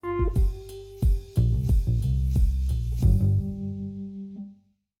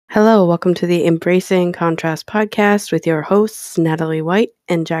Hello, welcome to the Embracing Contrast podcast with your hosts, Natalie White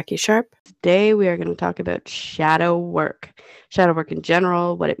and Jackie Sharp. Today, we are going to talk about shadow work in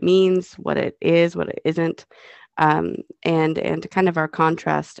general, what it means, what it is, what it isn't, and kind of our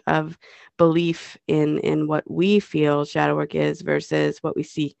contrast of belief in what we feel shadow work is versus what we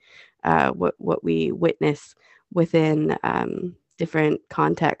see, what we witness within different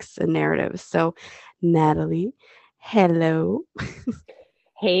contexts and narratives. So, Natalie, hello.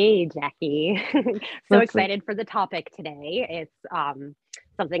 Hey, Jackie. So Let's excited for the topic today. It's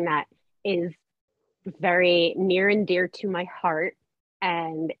something that is very near and dear to my heart.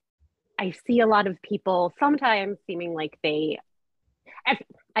 And I see a lot of people sometimes seeming like I,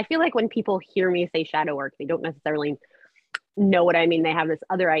 I feel like when people hear me say shadow work, they don't necessarily know what I mean. They have this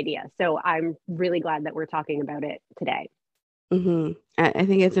other idea. So I'm really glad that we're talking about it today. I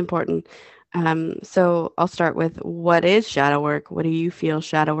think it's important. So I'll start with what is shadow work? What do you feel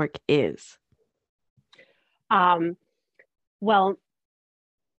shadow work is? Um, well,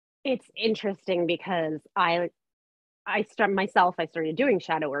 it's interesting because I started doing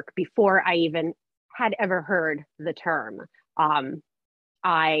shadow work before I even had ever heard the term. Um,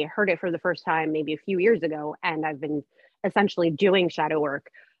 I heard it for the first time maybe a few years ago, and I've been essentially doing shadow work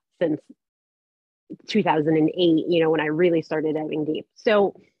since 2008, when I really started diving deep.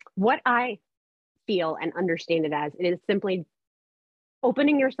 So, what I feel and understand it as, it is simply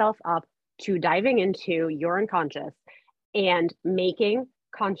opening yourself up to diving into your unconscious and making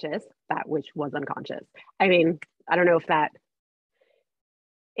conscious that which was unconscious. I mean, I don't know if that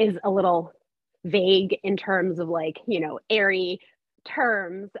is a little vague in terms of like, airy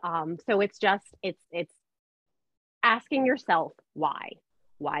terms. So it's asking yourself why.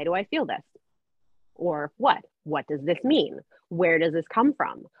 Why do I feel this? Or what? What does this mean? Where does this come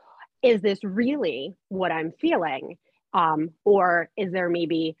from? Is this really what I'm feeling? Or is there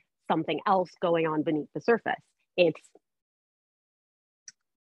maybe something else going on beneath the surface? It's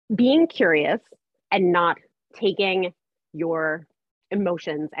being curious and not taking your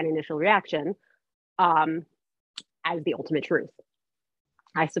emotions and initial reaction um, as the ultimate truth.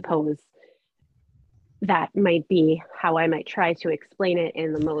 I suppose that might be how I might try to explain it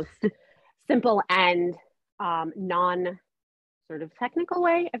in the most simple and non sort of technical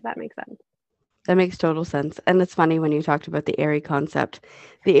way, if that makes sense. That makes total sense. And it's funny when you talked about the airy concept.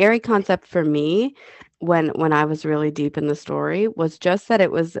 The airy concept for me, when I was really deep in the story, was just that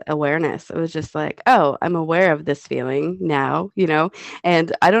it was awareness. It was just like, oh, I'm aware of this feeling now,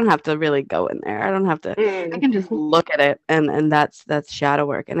 and I don't have to really go in there. I don't have to, I Mm, can just look at it and that's shadow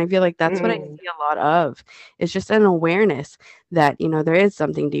work. And I feel like that's what I mm, see a lot of. It's just an awareness that there is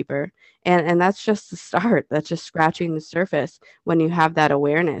something deeper. And that's just the start. That's just scratching the surface when you have that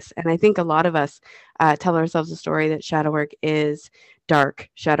awareness. And I think a lot of us tell ourselves a story that shadow work is dark,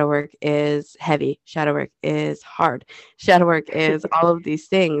 shadow work is heavy, shadow work is hard, shadow work is all of these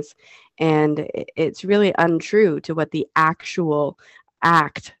things. And it's really untrue to what the actual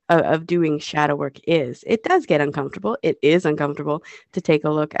act of doing shadow work is. It does get uncomfortable. It is uncomfortable to take a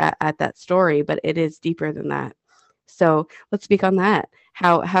look at that story, but it is deeper than that. So let's speak on that.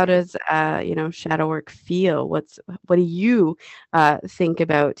 How does shadow work feel? What do you think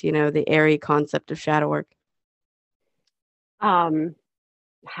about the airy concept of shadow work? um,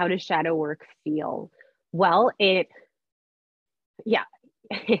 how does shadow work feel? Well, yeah,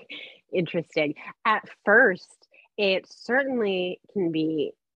 interesting. At first, it certainly can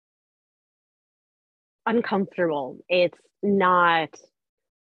be uncomfortable. It's not,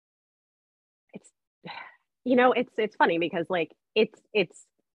 it's, it's funny because like it's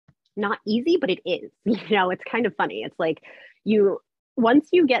not easy, but it is. It's kind of funny. It's like you once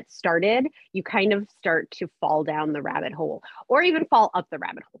you get started, you kind of start to fall down the rabbit hole or even fall up the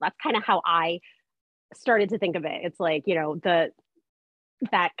rabbit hole. That's kind of how I started to think of it. It's like, the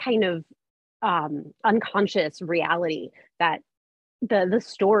that kind of unconscious reality that the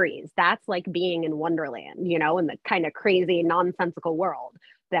stories, that's like being in Wonderland, in the kind of crazy nonsensical world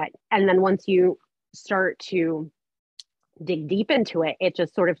that, and then once you start to dig deep into it, it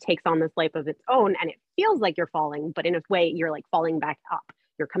just sort of takes on this life of its own and it feels like you're falling, but in a way you're like falling back up.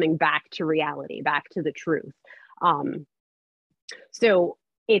 You're coming back to reality, back to the truth. Um, so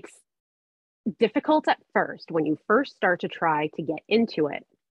it's difficult at first. When you first start to try to get into it,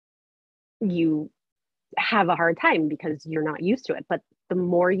 you have a hard time because you're not used to it. But the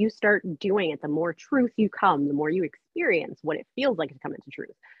more you start doing it, the more truth you come, the more you experience what it feels like to come into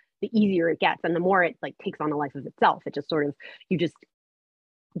truth, the easier it gets. And the more it like takes on a life of itself. It just sort of, you just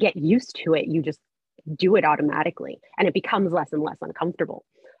get used to it. You just do it automatically and it becomes less and less uncomfortable.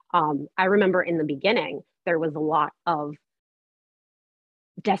 I remember in the beginning, there was a lot of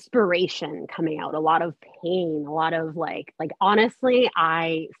desperation coming out, a lot of pain, a lot of like honestly,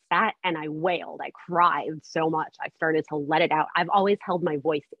 I sat and I wailed. I cried so much. I started to let it out. I've always held my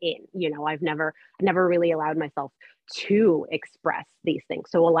voice in, I've never really allowed myself to express these things.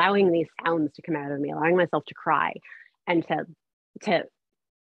 So allowing these sounds to come out of me, allowing myself to cry and to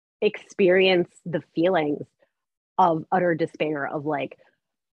experience the feelings of utter despair, of like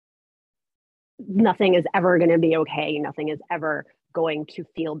nothing is ever going to be okay, nothing is ever going to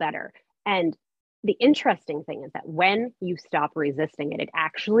feel better. And the interesting thing is that when you stop resisting it, it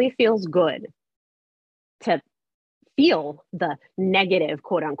actually feels good to feel the negative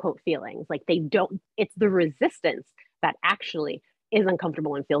quote unquote feelings. Like they don't, it's the resistance that actually is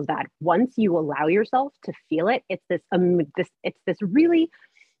uncomfortable and feels bad. Once you allow yourself to feel it, it's this really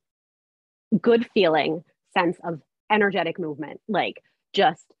good feeling sense of energetic movement, like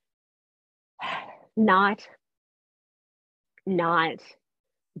just not not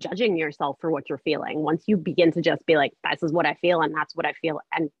judging yourself for what you're feeling. Once you begin to just be like, this is what I feel and that's what I feel,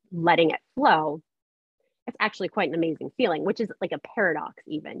 and letting it flow, it's actually quite an amazing feeling, which is like a paradox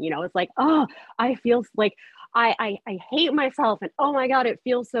even. It's like, oh, I feel like I hate myself, and oh my God, it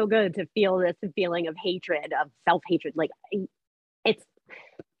feels so good to feel this feeling of hatred, of self-hatred. Like it's,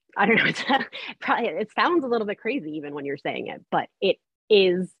 I don't know, it's probably, it sounds a little bit crazy even when you're saying it, but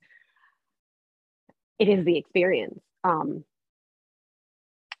is it is the experience.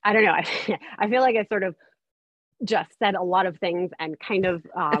 I don't know. I feel like I sort of just said a lot of things and kind of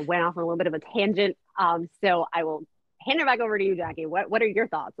went off on a little bit of a tangent. So I will hand it back over to you, Jackie. What are your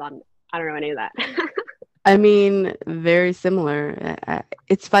thoughts on, I don't know, any of that? I mean, very similar.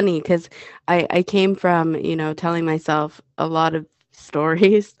 It's funny because I came from, telling myself a lot of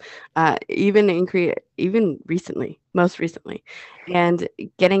stories, even recently, most recently, and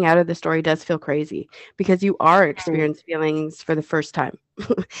getting out of the story does feel crazy because you are Mm, experiencing feelings for the first time.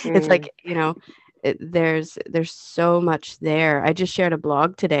 It's mm, like, there's so much there. I just shared a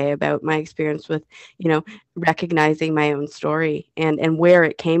blog today about my experience with, recognizing my own story and where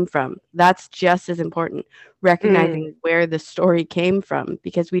it came from. That's just as important, mm, recognizing where the story came from,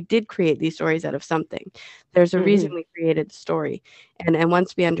 because we did create these stories out of something. There's a reason mhm, we created the story. And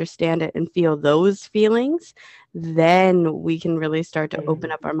once we understand it and feel those feelings, then we can really start to open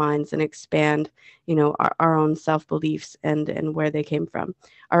mm, up our minds and expand, our own self-beliefs and where they came from,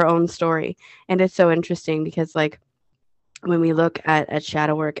 our own story. And it's so interesting because, like, when we look at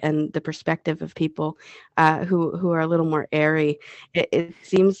shadow work and the perspective of people who are a little more airy, it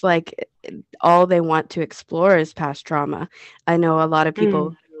seems like all they want to explore is past trauma. I know a lot of people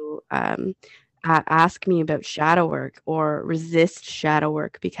mm, who ask me about shadow work or resist shadow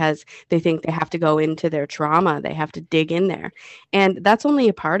work because they think they have to go into their trauma, they have to dig in there, and that's only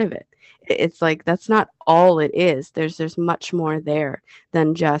a part of it. It's like that's not all it is. There's much more there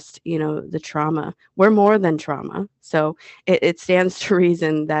than just, the trauma. We're more than trauma. So it stands to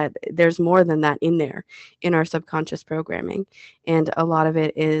reason that there's more than that in there, in our subconscious programming. And a lot of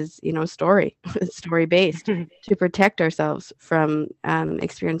it is, story, story based, to protect ourselves from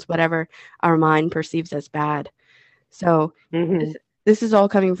experience whatever our mind perceives as bad. So mhm, this this is all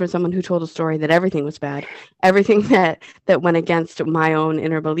coming from someone who told a story that everything was bad. Everything that went against my own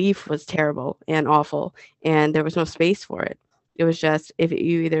inner belief was terrible and awful, and there was no space for it. It was just, if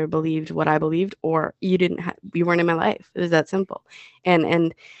you either believed what I believed or you weren't in my life. It was that simple.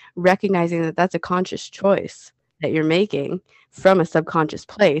 And recognizing that that's a conscious choice that you're making from a subconscious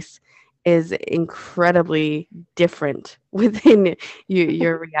place is incredibly different within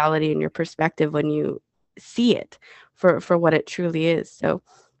your reality and your perspective when you see it for what it truly is. So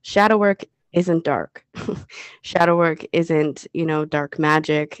shadow work isn't dark. Shadow work isn't, dark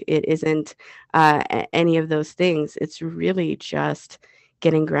magic. It isn't any of those things. It's really just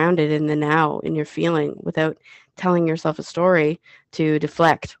getting grounded in the now, in your feeling, without telling yourself a story to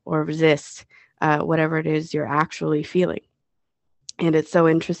deflect or resist whatever it is you're actually feeling. And it's so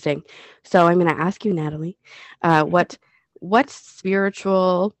interesting. So I'm going to ask you, Natalie, what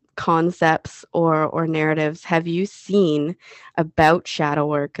spiritual concepts or narratives have you seen about shadow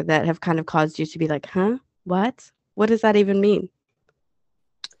work that have kind of caused you to be like, huh? What? What does that even mean?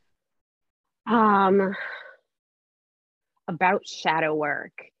 um, about shadow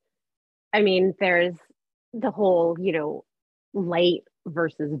work. I mean, there's the whole, light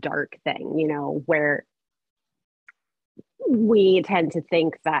versus dark thing, where we tend to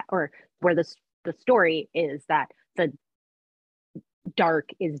think that, or where the story is that the dark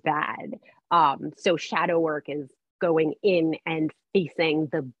is bad. So shadow work is going in and facing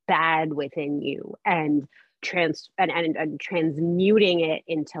the bad within you and and transmuting it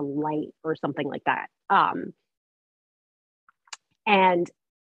into light or something like that. And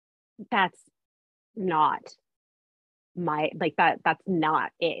that's not my, like, that's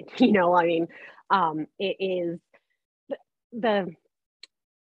not it. You know, I mean, it is the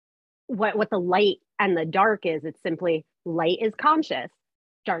what the light and the dark is. It's simply light is conscious,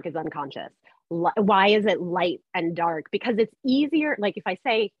 dark is unconscious. Why is it light and dark? Because it's easier, like if I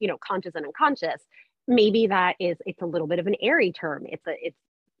say, you know, conscious and unconscious, maybe that is, it's a little bit of an airy term. It's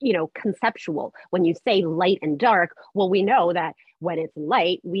you know, conceptual. When you say light and dark, well, we know that when it's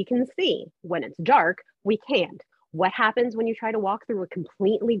light we can see, when it's dark we can't. What happens when you try to walk through a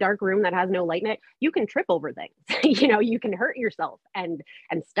completely dark room that has no light in it? You can trip over things. You know, you can hurt yourself and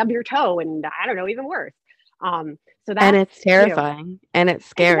stub your toe, and I don't know, even worse. So And that's, it's you know, terrifying and it's yeah,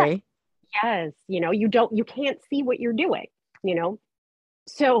 scary. yes, you know, you can't see what you're doing, you know.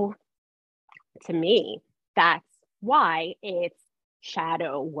 So to me, that's why it's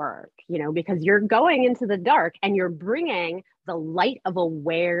shadow work, you know, because you're going into the dark and you're bringing the light of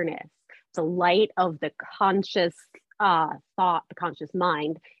awareness, the light of the conscious thought, the conscious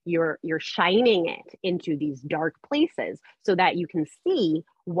mind. You're shining it into these dark places so that you can see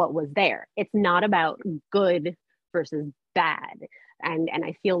what was there. It's not about good versus bad. And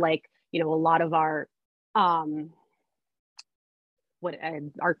I feel like, you know, a lot of um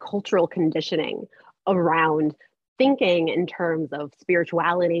our cultural conditioning around thinking in terms of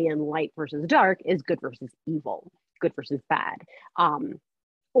spirituality and light versus dark is good versus evil, good versus bad,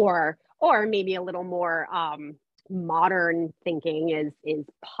 or maybe a little more modern thinking is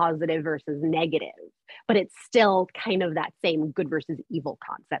positive versus negative, but it's still kind of that same good versus evil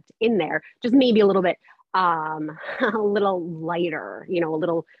concept in there, just maybe a little bit a little lighter, you know, a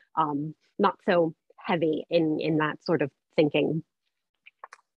little not so heavy in that sort of thinking.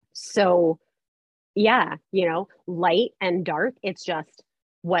 So yeah, you know, light and dark, it's just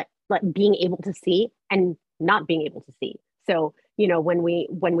what, like, being able to see and not being able to see. So, you know, when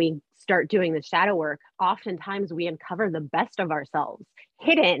we start doing the shadow work, oftentimes we uncover the best of ourselves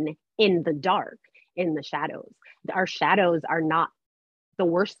hidden in the dark, in the shadows. Our shadows are not the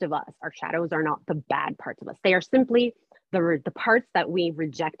worst of us. Our shadows are not the bad parts of us. They are simply the parts that we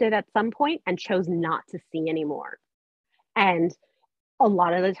rejected at some point and chose not to see anymore. And a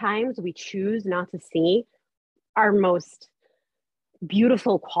lot of the times we choose not to see our most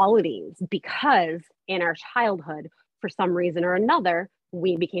beautiful qualities because in our childhood, for some reason or another,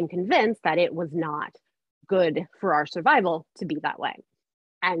 we became convinced that it was not good for our survival to be that way.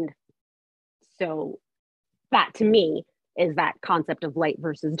 And so that to me is that concept of light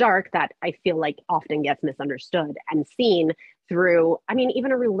versus dark that I feel like often gets misunderstood and seen through, I mean,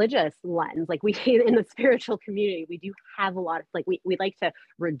 even a religious lens. Like we in the spiritual community, we do have a lot of, like, we like to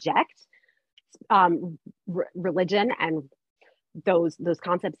reject religion and those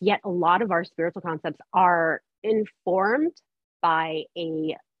concepts, yet a lot of our spiritual concepts are informed by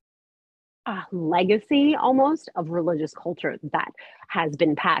a legacy almost of religious culture that has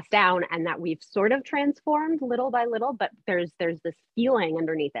been passed down and that we've sort of transformed little by little, but there's this feeling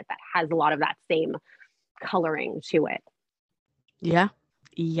underneath it that has a lot of that same coloring to it. Yeah.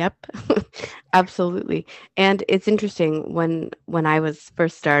 Yep. Absolutely. And it's interesting when I was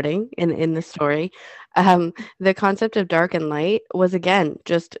first starting in the story, the concept of dark and light was again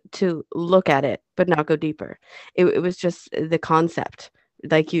just to look at it but not go deeper. It was just the concept,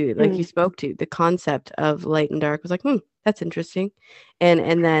 like you Mm. spoke to, the concept of light and dark was like, that's interesting.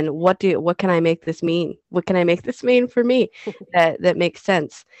 And then what can I make this mean? What can I make this mean for me that makes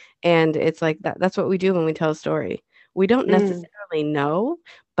sense? And it's like that's what we do when we tell a story. We don't Mm. necessarily know,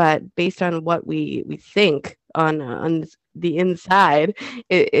 but based on what we think on the inside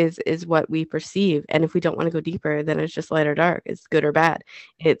is what we perceive. And if we don't want to go deeper, then it's just light or dark. It's good or bad.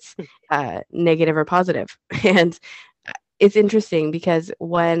 It's negative or positive. And it's interesting because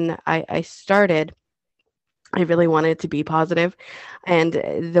when I started, I really wanted to be positive, and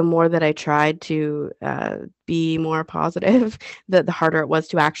the more that I tried to be more positive, the harder it was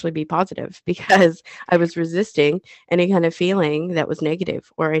to actually be positive because I was resisting any kind of feeling that was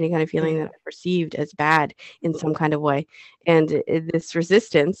negative or any kind of feeling that Mm. I perceived as bad in some kind of way. And this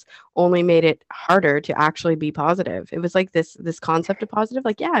resistance only made it harder to actually be positive. It was like this concept of positive,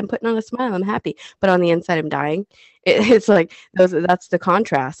 like, yeah, I'm putting on a smile, I'm happy, but on the inside, I'm dying. It's like that's the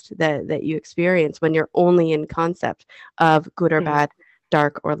contrast that you experience when you're only in concept of good or Mm. bad,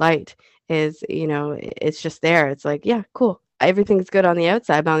 dark or light. Is, it's just there. It's like, yeah, cool, everything's good on the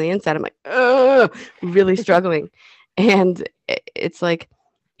outside, but on the inside I'm like, oh, really struggling. And it's like,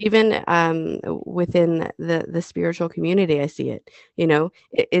 even within the spiritual community, I see it.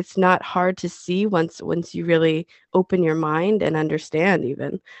 It's not hard to see once you really open your mind and understand.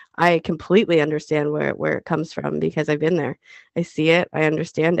 Even I completely understand where it comes from because I've been there. I see it, I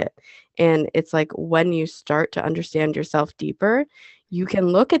understand it. And it's like when you start to understand yourself deeper, you can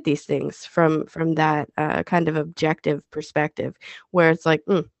look at these things from that kind of objective perspective where it's like,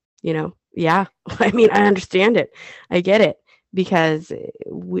 yeah, I mean, I understand it, I get it, because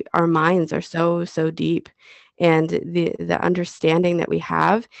our minds are so deep, and the understanding that we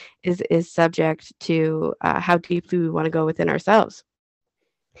have is subject to how deeply we want to go within ourselves.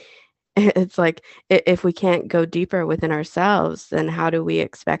 It's like if we can't go deeper within ourselves, then how do we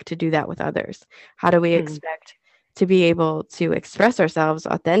expect to do that with others? How do we Mm. expect to be able to express ourselves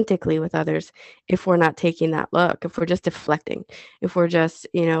authentically with others if we're not taking that look, if we're just deflecting, if we're just,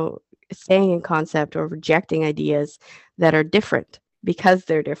 staying in concept or rejecting ideas that are different because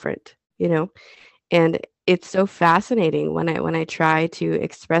they're different. And it's so fascinating when I try to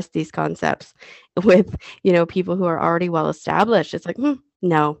express these concepts with, people who are already well established. It's like,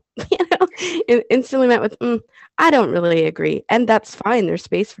 no, instantly met with, I don't really agree. And that's fine. There's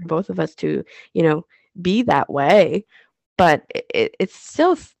space for both of us to, you know, be that way. But it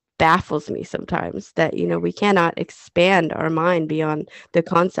still baffles me sometimes that, we cannot expand our mind beyond the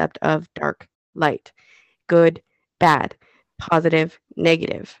concept of dark, light, good, bad, positive,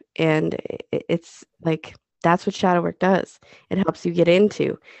 negative. And it's like that's what shadow work does. It helps you get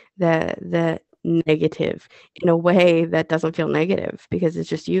into the negative in a way that doesn't feel negative because it's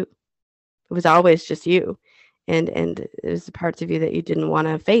just you. It was always just you. And it was the parts of you that you didn't want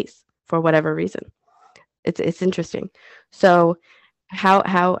to face for whatever reason. It's interesting. So how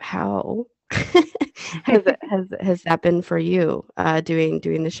has that been for you,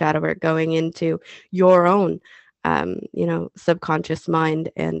 doing the shadow work, going into your own, subconscious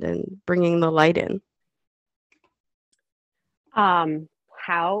mind and bringing the light in?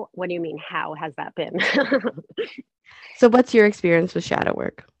 What do you mean, how has that been? So what's your experience with shadow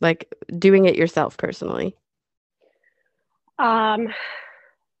work? Like doing it yourself personally? um,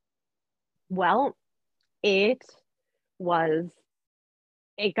 well, it was,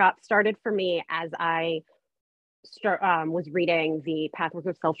 it got started for me as I was reading the Pathwork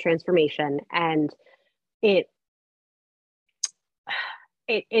of Self Transformation, and it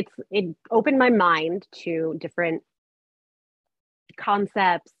it opened my mind to different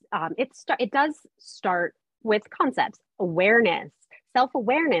concepts. It does start with concepts. Awareness, self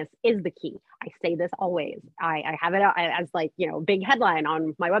awareness is the key. I say this always. I have it as, like, big headline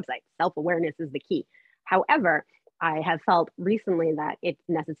on my website. Self awareness is the key. However, I have felt recently that it's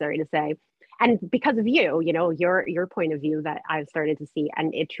necessary to say, and because of your point of view that I've started to see,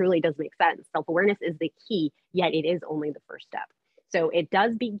 and it truly does make sense. Self awareness is the key, yet it is only the first step. So it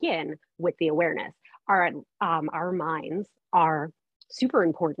does begin with the awareness. Our minds are super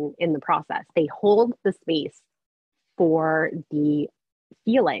important in the process. They hold the space for the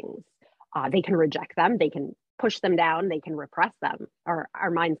feelings. They can reject them, they can push them down, they can repress them, or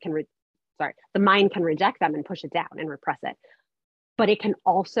our minds can, the mind can reject them and push it down and repress it. But it can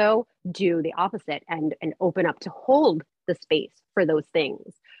also do the opposite and open up to hold the space for those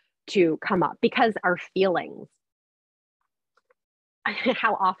things to come up, because our feelings,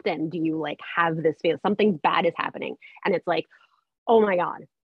 how often do you like have this feel something bad is happening and it's like, oh my god,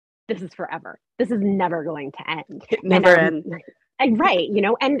 this is forever. This is never going to end. It And never ends. right,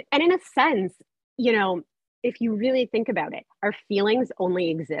 and in a sense, you know, if you really think about it, our feelings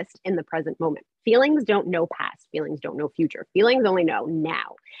only exist in the present moment. Feelings don't know past, feelings don't know future. Feelings only know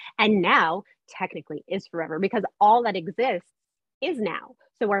now. And now technically is forever because all that exists is now.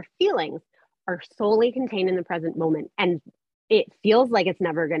 So our feelings are solely contained in the present moment, and it feels like it's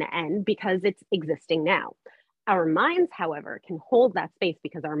never going to end because it's existing now. Our minds, however, can hold that space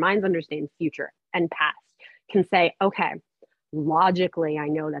because our minds understand future and past, can say, okay, logically, I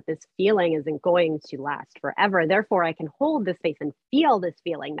know that this feeling isn't going to last forever. Therefore, I can hold this space and feel this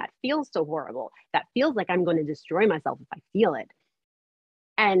feeling that feels so horrible, that feels like I'm going to destroy myself if I feel it.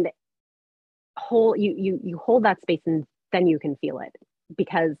 And you hold that space, and then you can feel it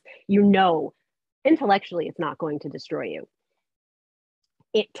because intellectually it's not going to destroy you.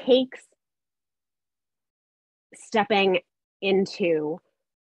 It takes stepping into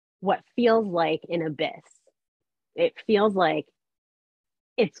what feels like an abyss. It feels like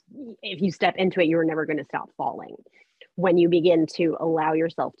if you step into it, you're never going to stop falling. When you begin to allow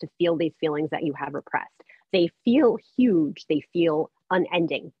yourself to feel these feelings that you have repressed, they feel huge, they feel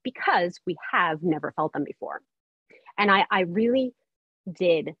unending because we have never felt them before. And I really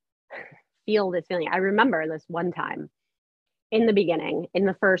did feel this feeling. I remember this one time in the beginning, in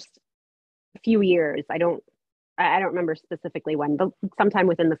the first few years, I don't remember specifically when, but sometime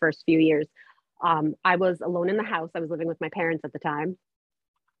within the first few years, I was alone in the house. I was living with my parents at the time.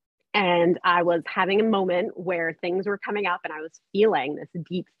 And I was having a moment where things were coming up and I was feeling this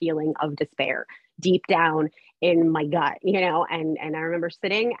deep feeling of despair deep down in my gut, and I remember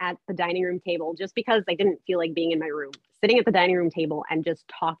sitting at the dining room table just because I didn't feel like being in my room, sitting at the dining room table and just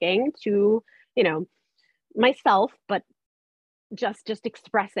talking to, you know, myself, but just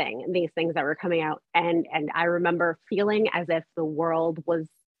expressing these things that were coming out. And I remember feeling as if the world was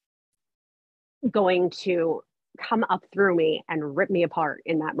going to come up through me and rip me apart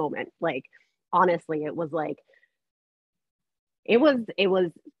in that moment. Like, honestly, it was like it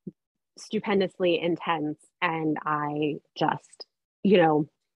was stupendously intense. And I just, you know,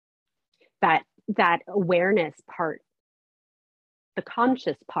 that awareness part, the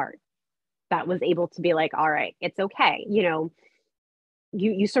conscious part, that was able to be like, all right, it's okay.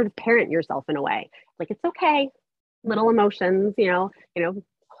 You sort of parent yourself in a way, like, it's okay, little emotions,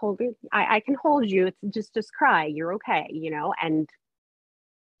 hold I can hold you, it's just cry, you're okay, and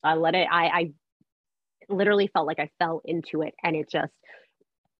I let it. I literally felt like I fell into it, and it just,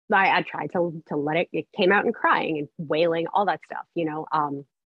 I tried to let it came out in crying and wailing, all that stuff,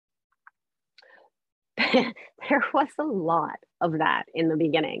 there was a lot of that in the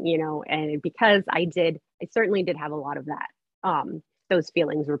beginning, and because I certainly did have a lot of that. Those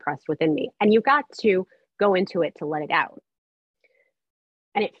feelings repressed within me, and you got to go into it to let it out.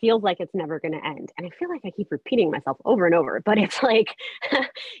 And it feels like it's never going to end. And I feel like I keep repeating myself over and over, but it's like,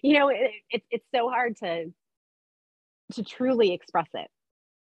 it's so hard to truly express it,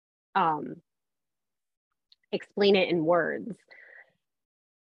 um, explain it in words.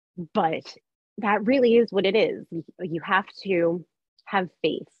 But that really is what it is. You have to have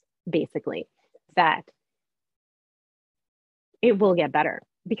faith, basically, that it will get better,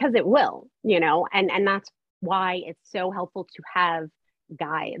 because it will, and that's why it's so helpful to have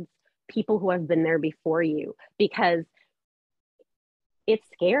guides, people who have been there before you, because it's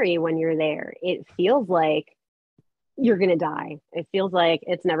scary when you're there. It feels like you're going to die. It feels like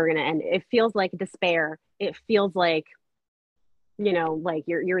it's never going to end. It feels like despair. It feels like, like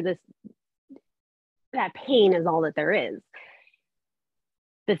you're this, that pain is all that there is.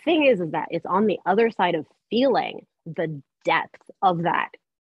 The thing is that it's on the other side of feeling the depth of that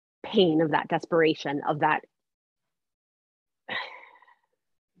pain, of that desperation, of that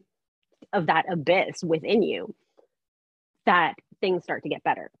abyss within you, that things start to get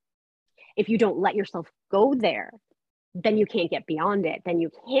better. If you don't let yourself go there, then you can't get beyond it. Then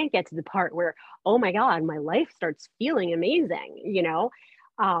you can't get to the part where, oh my God, my life starts feeling amazing,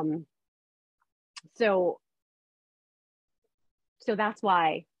 Um, so that's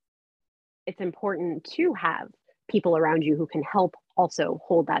why it's important to have people around you who can help also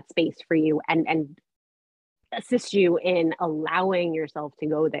hold that space for you, and assist you in allowing yourself to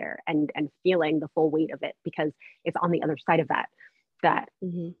go there, and feeling the full weight of it, because it's on the other side of that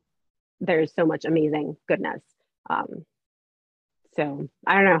Mm-hmm. there's so much amazing goodness. So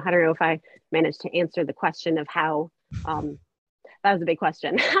I don't know if I managed to answer the question of how, that was a big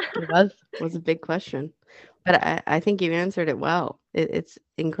question. It was a big question, but I think you answered it well. It's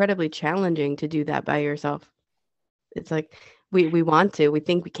incredibly challenging to do that by yourself. It's like we want to, we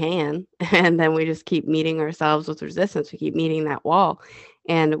think we can, and then we just keep meeting ourselves with resistance. We keep meeting that wall,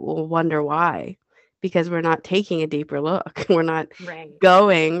 and we'll wonder why, because we're not taking a deeper look. We're not Right.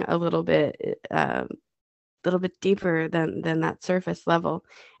 going a little bit deeper than that surface level.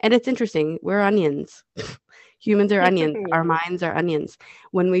 And it's interesting. We're onions. Humans are onions. Our Yeah. minds are onions.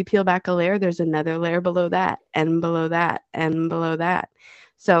 When we peel back a layer, there's another layer below that, and below that, and below that.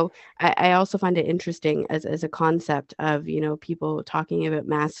 So I also find it interesting as a concept of, people talking about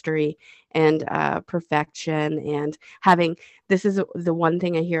mastery and perfection and having, this is the one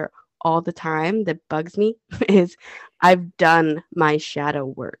thing I hear all the time that bugs me is, I've done my shadow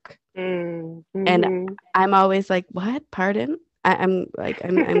work. And Mm-hmm. I'm always like, "What? Pardon?" I'm like,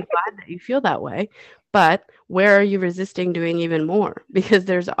 I'm glad that you feel that way, but where are you resisting doing even more? Because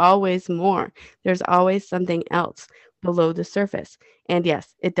there's always more. There's always something else below the surface. And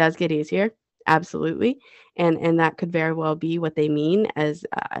yes, it does get easier, absolutely, and that could very well be what they mean as,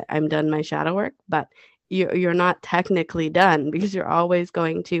 I'm done my shadow work, but you're not technically done, because you're always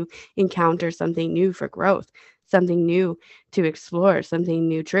going to encounter something new for growth, something new to explore, something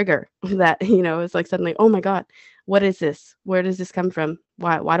new trigger that, is like suddenly, "Oh my God, what is this? Where does this come from?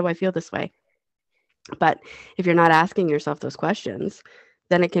 Why do I feel this way?" But if you're not asking yourself those questions,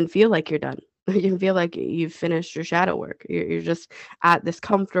 then it can feel like you're done. You can feel like you've finished your shadow work. You're just at this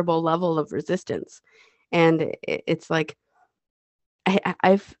comfortable level of resistance. And it's like,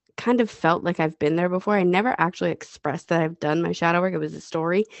 I've kind of felt like I've been there before. I never actually expressed that I've done my shadow work. It was a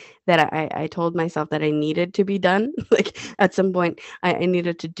story that I told myself that I needed to be done. Like at some point, I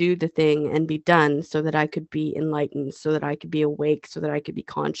needed to do the thing and be done so that I could be enlightened, so that I could be awake, so that I could be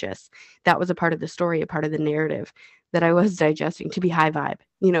conscious. That was a part of the story, a part of the narrative that I was digesting to be high vibe.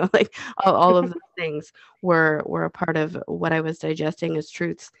 Like all of those things were a part of what I was digesting as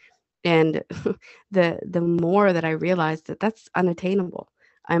truths. And the more that I realized that that's unattainable.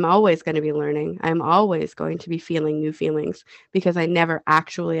 I'm always going to be learning. I'm always going to be feeling new feelings because I never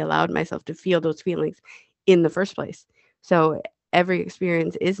actually allowed myself to feel those feelings in the first place. So every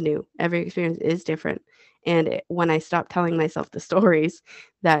experience is new. Every experience is different. And when I stopped telling myself the stories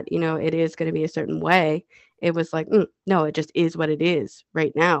that, it is going to be a certain way, it was like, no, it just is what it is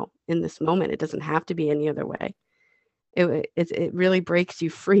right now in this moment. It doesn't have to be any other way. It really breaks you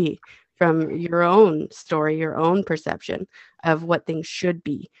free from your own story, your own perception of what things should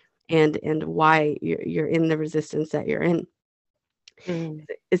be, and why you're in the resistance that you're in. Mm.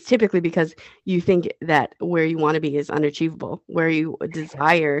 It's typically because you think that where you want to be is unachievable, where you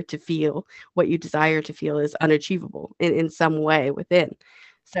desire to feel what you desire to feel is unachievable in some way within.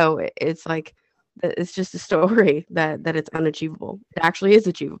 So it's like it's just a story that it's unachievable. It actually is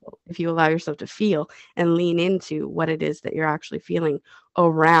achievable if you allow yourself to feel and lean into what it is that you're actually feeling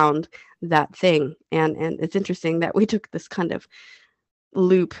around that thing. And it's interesting that we took this kind of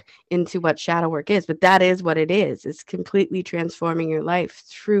loop into what shadow work is, but that is what it is. It's completely transforming your life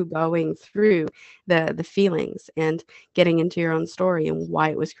through going through the feelings and getting into your own story and why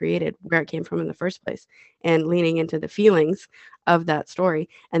it was created, where it came from in the first place, and leaning into the feelings of that story.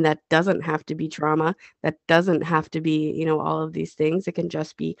 And that doesn't have to be trauma. That doesn't have to be, all of these things. It can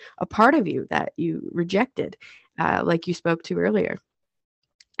just be a part of you that you rejected, like you spoke to earlier.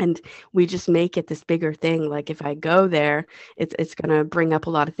 And we just make it this bigger thing. Like if I go there, it's going to bring up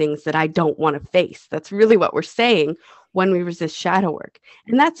a lot of things that I don't want to face. That's really what we're saying when we resist shadow work.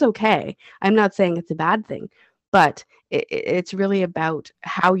 And that's okay. I'm not saying it's a bad thing, but it's really about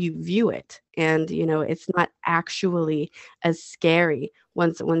how you view it. And, it's not actually as scary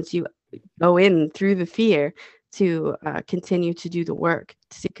once you go in through the fear to continue to do the work,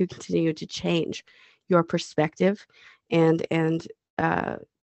 to continue to change your perspective and uh,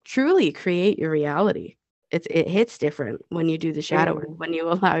 truly create your reality. It hits different when you do the shadow work, Mm. when you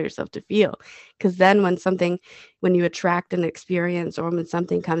allow yourself to feel. Because then when you attract an experience or when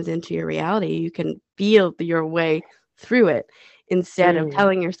something comes into your reality, you can feel your way through it instead of Mm.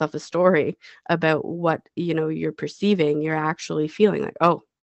 telling yourself a story about what, you're perceiving, you're actually feeling like, oh,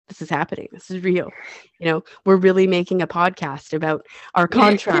 this is happening. This is real. We're really making a podcast about our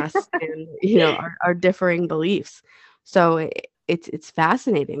contrasts and, our differing beliefs. So it's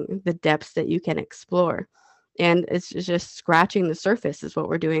fascinating the depths that you can explore. And it's just scratching the surface is what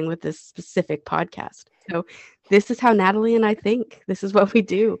we're doing with this specific podcast. So this is how Natalie and I think. This is what we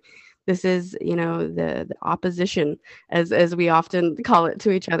do. This is, the opposition, as we often call it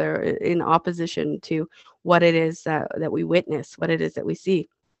to each other, in opposition to what it is that we witness, what it is that we see.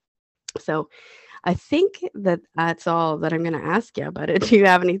 So I think that that's all that I'm going to ask you about it. Do you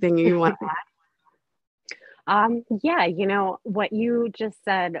have anything you want to Yeah, what you just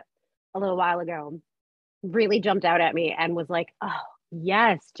said a little while ago really jumped out at me and was like, oh,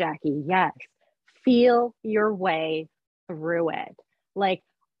 yes, Jackie, yes. Feel your way through it. Like,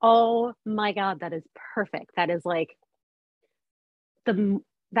 oh my God, that is perfect. That is like the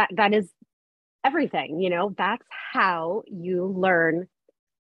that is everything, that's how you learn,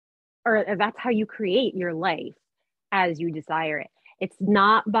 or that's how you create your life as you desire it. It's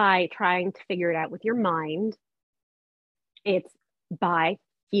not by trying to figure it out with your mind. It's by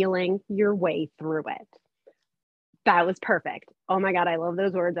feeling your way through it. That was perfect. Oh my God, I love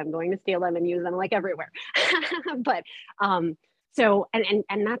those words. I'm going to steal them and use them like everywhere. But so and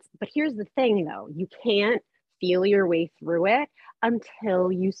that's, but here's the thing though, you can't feel your way through it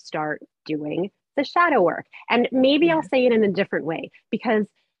until you start doing the shadow work. And maybe I'll add? say it in a different way, because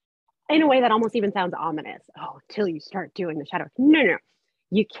in a way that almost even sounds ominous. Oh, until you start doing the shadow. No, no,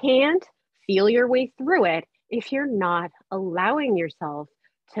 you can't feel your way through it if you're not allowing yourself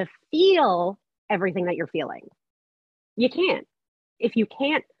to feel everything that you're feeling. You can't. If you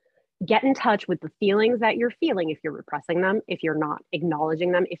can't get in touch with the feelings that you're feeling, if you're repressing them, if you're not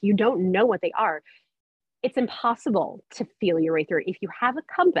acknowledging them, if you don't know what they are, it's impossible to feel your way through it. If you have a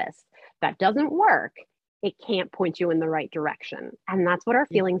compass that doesn't work, it can't point you in the right direction. And that's what our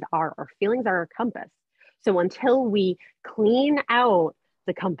Yeah. feelings are. Our feelings are our compass. So until we clean out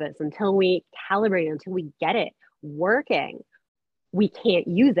the compass, until we calibrate it, until we get it working, we can't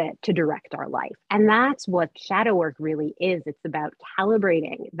use it to direct our life. And that's what shadow work really is. It's about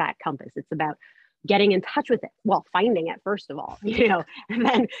calibrating that compass. It's about getting in touch with it. Well, finding it, first of all, and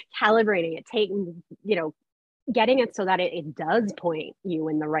then calibrating it, getting it so that it does point you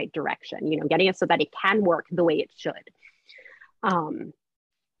in the right direction, getting it so that it can work the way it should.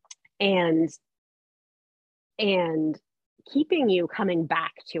 And keeping you coming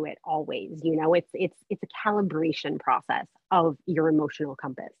back to it always, it's a calibration process of your emotional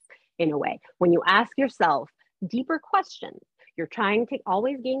compass in a way. When you ask yourself deeper questions, you're trying to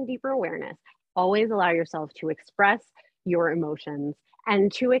always gain deeper awareness, always allow yourself to express your emotions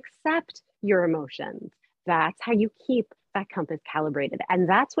and to accept your emotions. That's how you keep that compass calibrated. And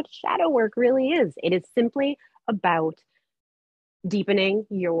that's what shadow work really is. It is simply about deepening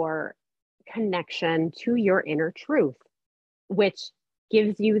your connection to your inner truth, which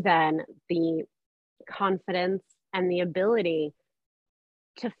gives you then the confidence and the ability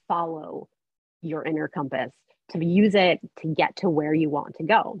to follow your inner compass, to use it to get to where you want to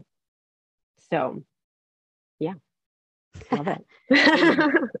go. So, yeah, love it.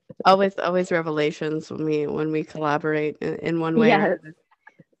 always revelations when we collaborate in one way. Yes.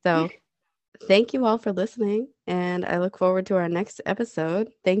 So thank you all for listening, and I look forward to our next episode.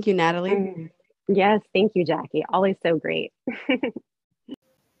 Thank you, Natalie. Yes, thank you, Jackie. Always so great.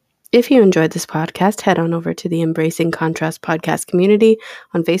 If you enjoyed this podcast, head on over to the Embracing Contrast podcast community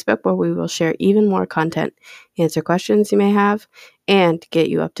on Facebook, where we will share even more content, answer questions you may have, and get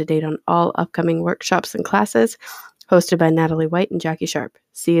you up to date on all upcoming workshops and classes hosted by Natalie White and Jackie Sharp.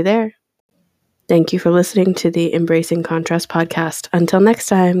 See you there. Thank you for listening to the Embracing Contrast podcast. Until next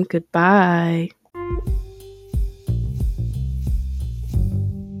time, goodbye.